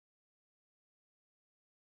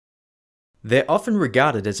They're often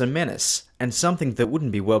regarded as a menace and something that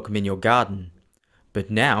wouldn't be welcome in your garden. But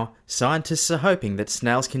now, scientists are hoping that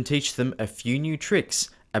snails can teach them a few new tricks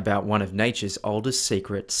about one of nature's oldest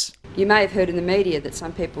secrets. You may have heard in the media that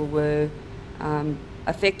some people were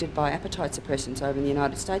affected by appetite suppressants over in the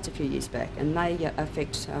United States a few years back, and they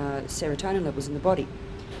affect serotonin levels in the body.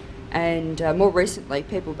 And more recently,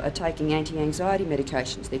 people are taking anti-anxiety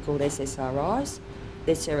medications. They're called SSRIs.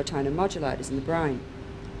 They're serotonin modulators in the brain.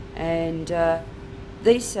 And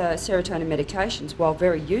these serotonin medications, while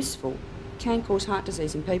very useful, can cause heart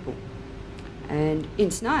disease in people. And in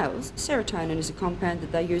snails, serotonin is a compound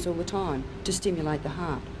that they use all the time to stimulate the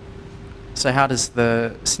heart. So how does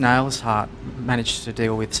the snail's heart manage to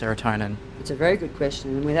deal with serotonin? It's a very good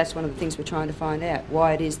question, and that's one of the things we're trying to find out,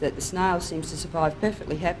 why it is that the snail seems to survive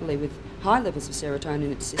perfectly happily with high levels of serotonin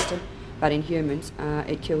in its system, but in humans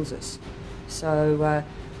it kills us. So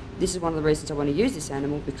this is one of the reasons I want to use this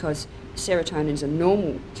animal, because serotonin is a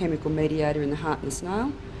normal chemical mediator in the heart of the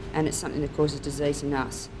snail, and it's something that causes disease in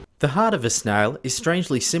us. The heart of a snail is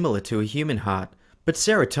strangely similar to a human heart, but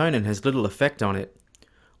serotonin has little effect on it.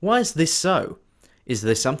 Why is this so? Is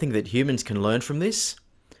there something that humans can learn from this?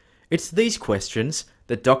 It's these questions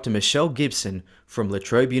that Dr. Michelle Gibson from La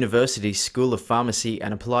Trobe University's School of Pharmacy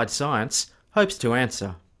and Applied Science hopes to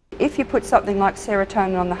answer. If you put something like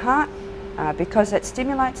serotonin on the heart, because it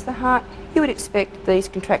stimulates the heart, you would expect these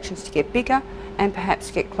contractions to get bigger and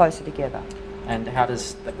perhaps get closer together. And how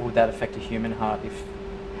would that affect a human heart if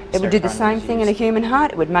it would do the same thing in a human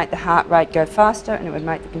heart? It would make the heart rate go faster and it would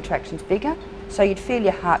make the contractions bigger. So you'd feel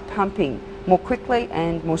your heart pumping more quickly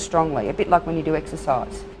and more strongly, a bit like when you do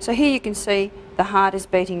exercise. So here you can see the heart is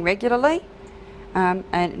beating regularly,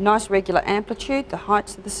 and nice regular amplitude, the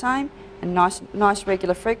heights are the same, and nice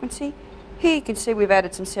regular frequency. Here you can see we've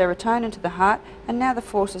added some serotonin to the heart, and now the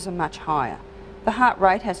forces are much higher. The heart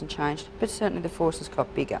rate hasn't changed, but certainly the forces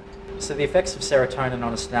got bigger. So the effects of serotonin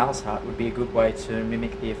on a snail's heart would be a good way to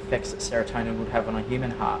mimic the effects that serotonin would have on a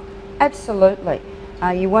human heart? Absolutely.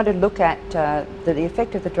 You want to look at the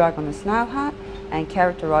effect of the drug on the snail heart and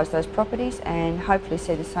characterise those properties, and hopefully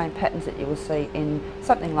see the same patterns that you will see in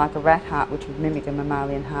something like a rat heart, which would mimic a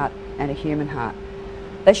mammalian heart and a human heart.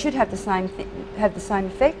 They should have the same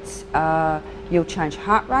effects. You'll change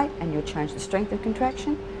heart rate and you'll change the strength of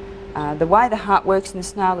contraction. The way the heart works in the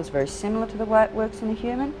snail is very similar to the way it works in a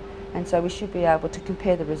human, and so we should be able to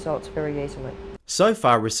compare the results very easily. So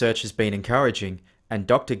far, research has been encouraging, and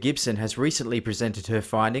Dr. Gibson has recently presented her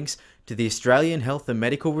findings to the Australian Health and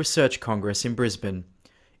Medical Research Congress in Brisbane.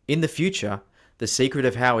 In the future, the secret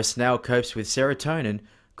of how a snail copes with serotonin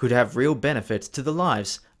could have real benefits to the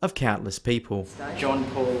lives of countless people. John,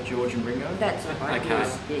 Paul, George and Ringo? That's right. Okay.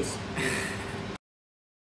 Yes.